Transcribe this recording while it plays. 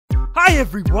Hi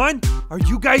everyone! Are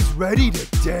you guys ready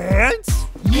to dance?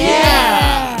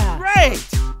 Yeah! Great!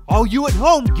 All you at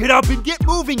home, get up and get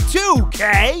moving too,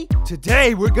 okay?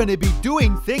 Today we're gonna be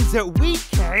doing things that we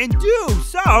can do,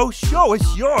 so show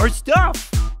us your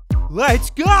stuff. Let's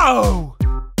go!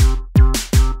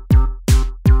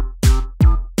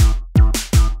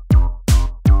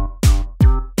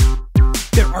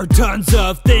 There are tons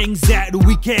of things that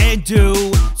we can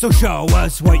do, so show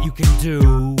us what you can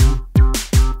do.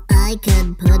 I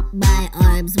can put my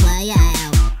arms way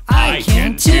out. I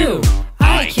can too!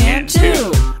 I can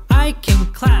too! I can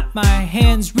clap my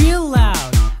hands real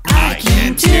loud. I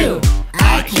can too!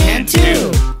 I can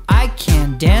too! I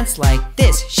can dance like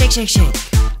this, shake, shake, shake.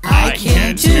 I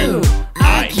can too!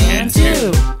 I can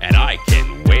too! And I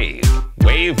can wave,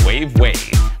 wave, wave,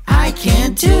 wave. I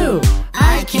can too!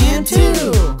 I can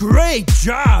too! Great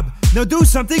job! Now do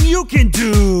something you can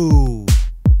do!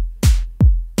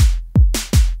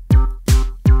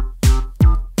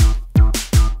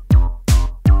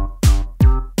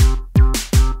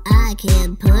 I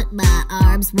can put my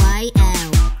arms way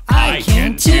out. I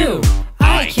can too!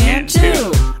 I can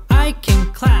too! I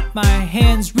can clap my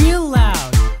hands real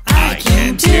loud. I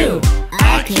can too!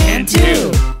 I can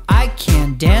too! I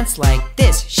can dance like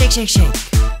this, shake, shake, shake.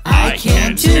 I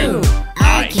can too!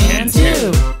 I can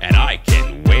too! And I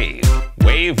can wave,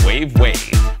 wave, wave,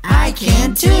 wave. I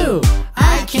can too!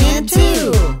 I can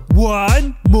too!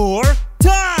 One more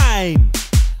time!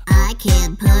 I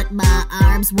can put my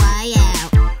arms way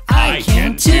out. I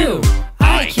can too!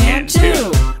 I can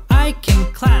too! I can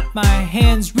clap my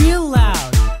hands real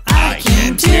loud. I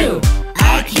can too!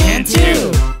 I can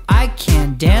too! I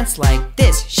can dance like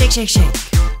this, shake, shake, shake.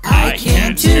 I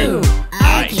can too!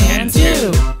 I can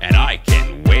too! And I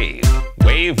can wave,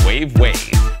 wave, wave, wave.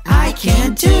 I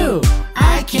can too!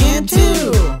 I can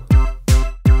too!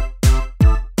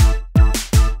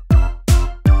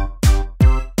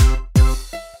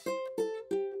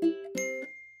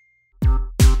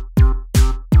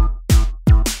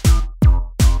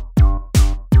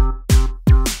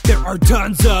 There are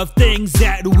tons of things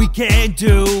that we can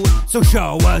do, so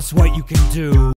show us what you can do.